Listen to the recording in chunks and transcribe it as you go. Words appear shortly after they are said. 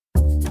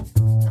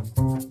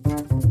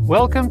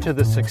Welcome to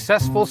The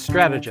Successful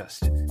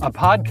Strategist, a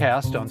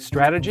podcast on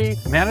strategy,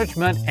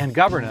 management, and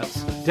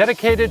governance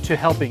dedicated to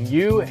helping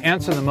you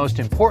answer the most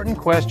important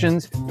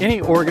questions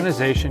any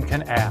organization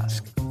can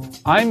ask.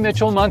 I'm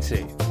Mitchell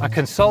Muncy, a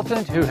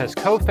consultant who has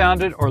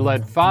co-founded or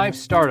led 5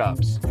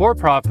 startups,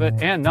 for-profit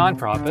and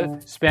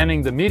nonprofit,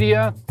 spanning the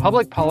media,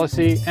 public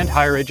policy, and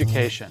higher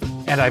education.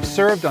 And I've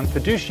served on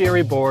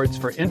fiduciary boards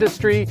for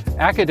industry,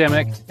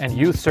 academic, and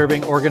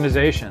youth-serving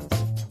organizations.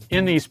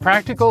 In these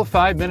practical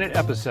 5-minute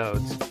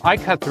episodes, I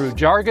cut through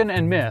jargon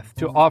and myth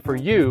to offer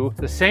you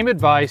the same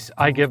advice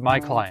I give my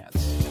clients.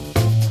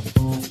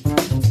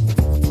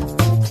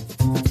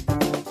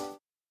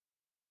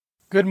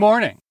 Good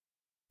morning.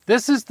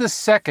 This is the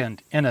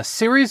second in a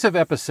series of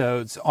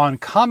episodes on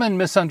common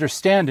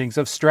misunderstandings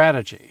of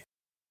strategy.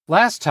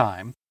 Last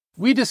time,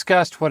 we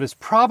discussed what is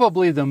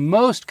probably the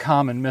most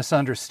common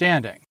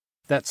misunderstanding,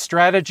 that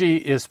strategy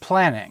is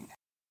planning.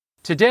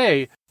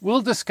 Today,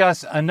 we'll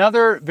discuss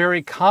another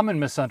very common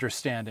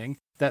misunderstanding,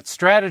 that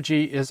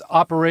strategy is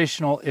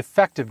operational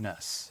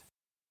effectiveness.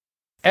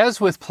 As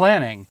with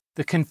planning,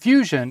 the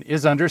confusion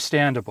is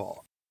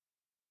understandable.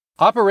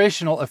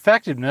 Operational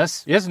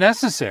effectiveness is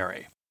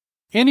necessary.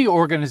 Any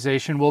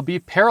organization will be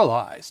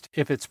paralyzed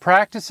if its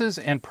practices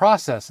and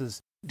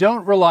processes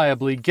don't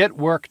reliably get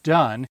work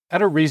done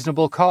at a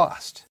reasonable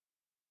cost.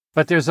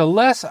 But there's a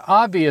less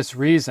obvious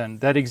reason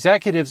that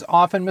executives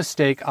often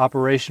mistake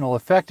operational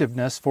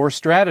effectiveness for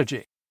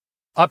strategy.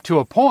 Up to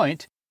a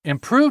point,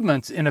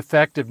 improvements in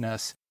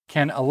effectiveness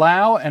can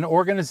allow an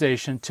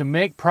organization to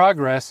make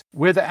progress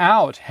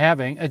without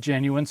having a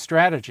genuine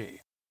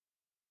strategy.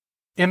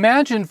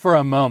 Imagine for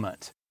a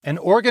moment an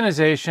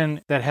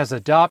organization that has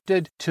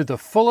adopted to the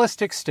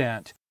fullest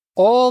extent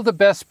all the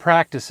best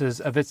practices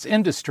of its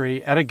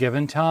industry at a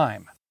given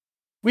time.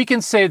 We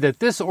can say that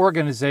this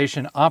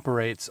organization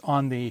operates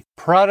on the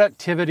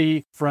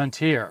productivity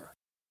frontier.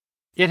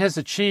 It has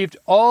achieved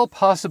all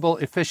possible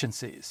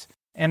efficiencies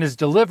and is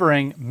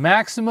delivering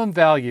maximum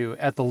value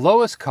at the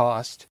lowest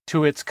cost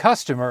to its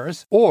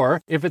customers,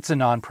 or, if it's a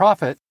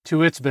nonprofit,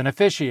 to its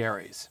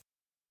beneficiaries.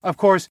 Of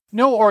course,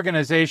 no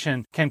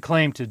organization can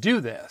claim to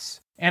do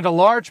this, and a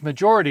large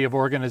majority of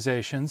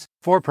organizations,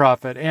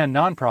 for-profit and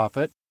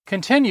nonprofit,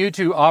 continue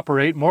to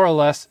operate more or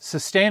less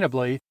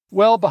sustainably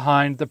well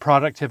behind the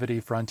productivity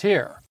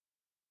frontier.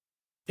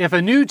 If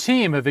a new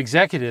team of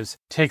executives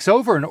takes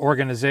over an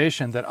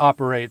organization that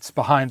operates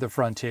behind the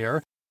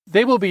frontier,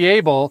 they will be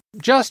able,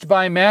 just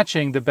by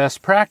matching the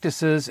best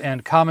practices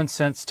and common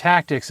sense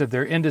tactics of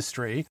their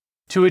industry,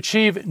 to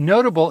achieve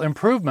notable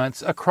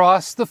improvements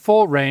across the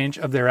full range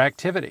of their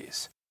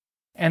activities.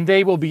 And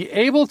they will be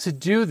able to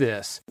do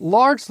this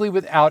largely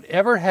without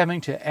ever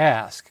having to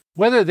ask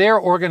whether their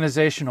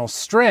organizational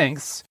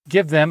strengths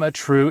give them a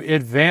true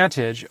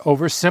advantage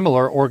over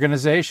similar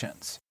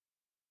organizations.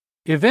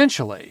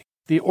 Eventually,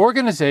 the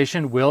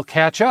organization will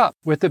catch up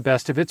with the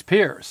best of its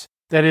peers.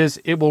 That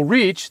is, it will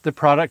reach the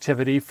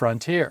productivity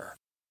frontier.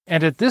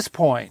 And at this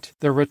point,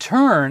 the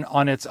return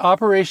on its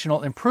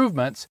operational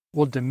improvements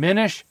will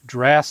diminish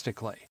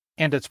drastically,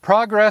 and its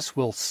progress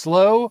will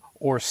slow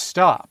or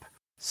stop,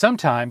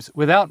 sometimes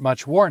without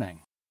much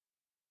warning.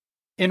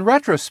 In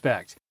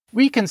retrospect,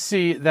 we can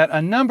see that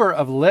a number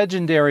of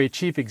legendary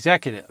chief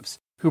executives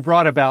who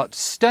brought about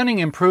stunning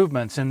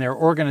improvements in their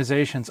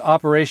organization's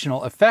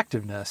operational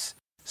effectiveness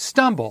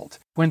stumbled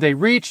when they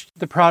reached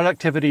the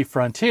productivity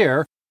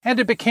frontier, and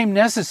it became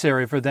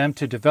necessary for them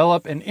to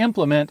develop and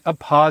implement a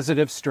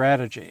positive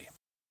strategy.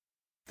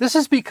 This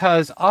is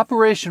because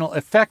operational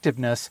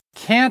effectiveness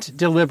can't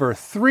deliver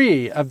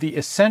 3 of the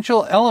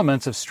essential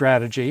elements of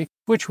strategy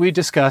which we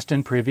discussed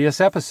in previous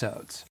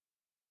episodes.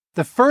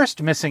 The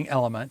first missing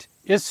element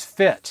is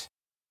fit.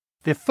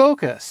 The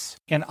focus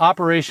in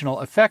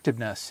operational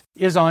effectiveness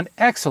is on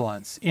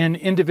excellence in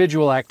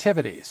individual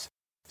activities.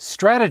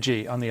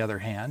 Strategy, on the other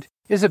hand,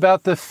 is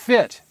about the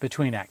fit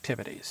between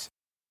activities.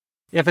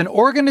 If an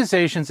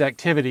organization's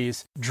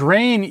activities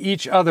drain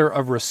each other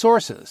of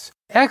resources,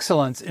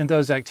 excellence in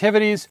those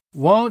activities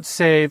won't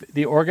save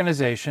the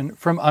organization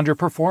from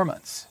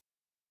underperformance.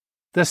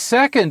 The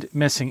second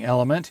missing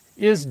element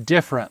is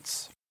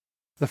difference.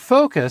 The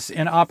focus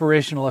in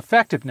operational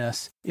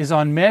effectiveness is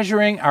on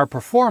measuring our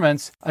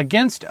performance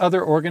against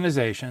other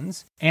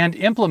organizations and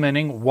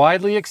implementing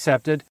widely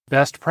accepted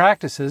best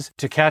practices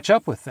to catch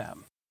up with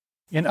them.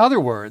 In other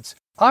words,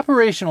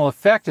 operational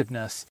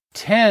effectiveness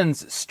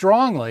tends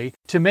strongly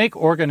to make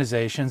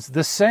organizations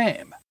the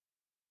same.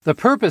 The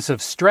purpose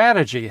of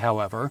strategy,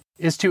 however,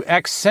 is to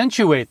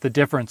accentuate the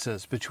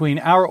differences between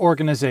our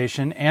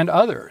organization and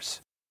others.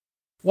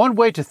 One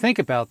way to think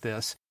about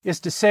this is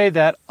to say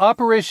that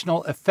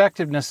operational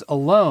effectiveness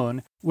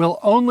alone will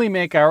only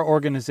make our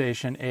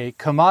organization a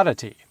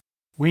commodity.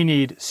 We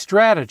need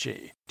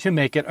strategy to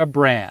make it a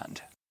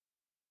brand.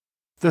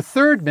 The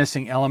third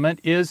missing element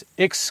is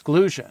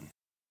exclusion.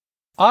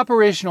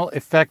 Operational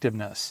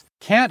effectiveness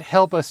can't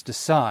help us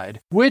decide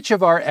which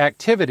of our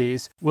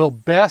activities will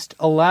best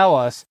allow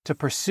us to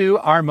pursue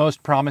our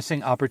most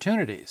promising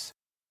opportunities.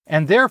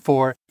 and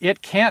therefore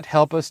it can't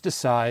help us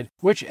decide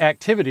which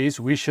activities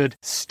we should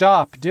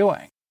stop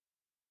doing.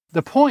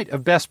 The point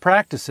of best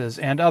practices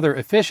and other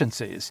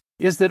efficiencies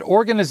is that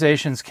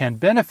organizations can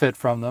benefit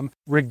from them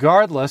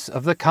regardless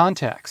of the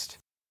context.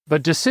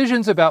 But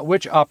decisions about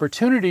which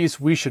opportunities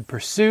we should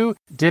pursue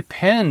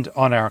depend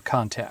on our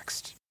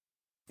context.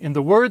 In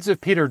the words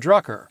of Peter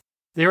Drucker,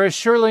 there is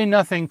surely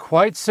nothing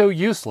quite so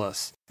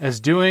useless as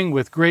doing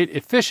with great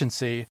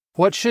efficiency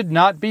what should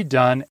not be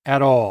done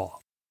at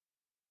all.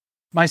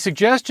 My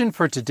suggestion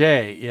for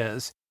today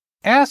is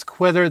ask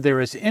whether there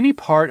is any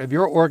part of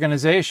your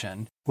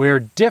organization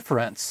where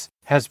difference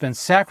has been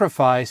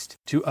sacrificed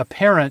to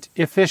apparent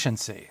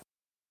efficiency.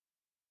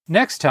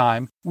 Next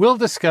time, we'll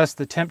discuss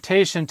the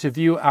temptation to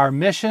view our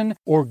mission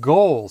or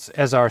goals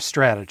as our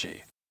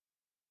strategy.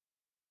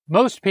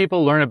 Most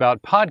people learn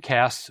about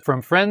podcasts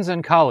from friends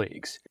and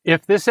colleagues.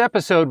 If this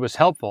episode was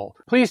helpful,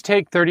 please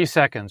take 30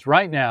 seconds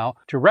right now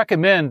to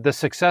recommend The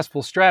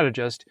Successful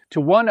Strategist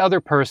to one other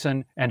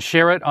person and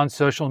share it on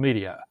social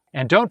media.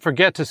 And don't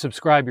forget to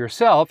subscribe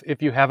yourself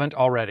if you haven't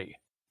already.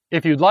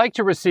 If you'd like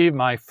to receive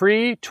my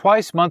free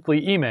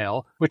twice-monthly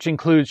email, which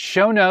includes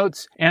show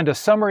notes and a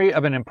summary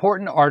of an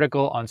important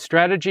article on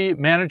strategy,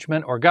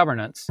 management, or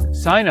governance,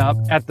 sign up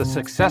at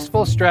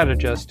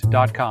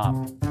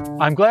thesuccessfulstrategist.com.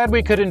 I'm glad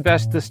we could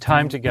invest this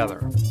time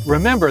together.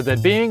 Remember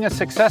that being a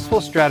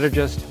successful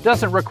strategist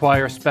doesn't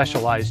require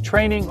specialized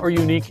training or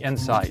unique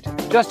insight,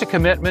 just a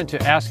commitment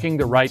to asking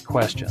the right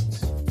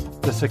questions.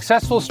 The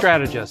Successful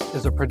Strategist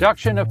is a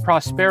production of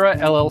Prospera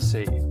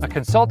LLC, a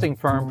consulting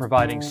firm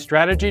providing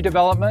strategy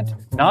development,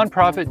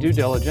 nonprofit due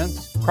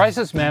diligence,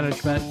 crisis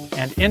management,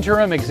 and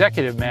interim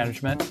executive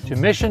management to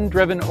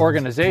mission-driven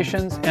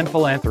organizations and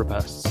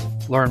philanthropists.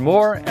 Learn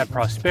more at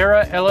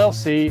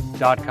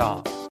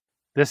prosperallc.com.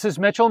 This is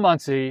Mitchell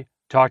Muncy.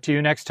 Talk to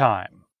you next time.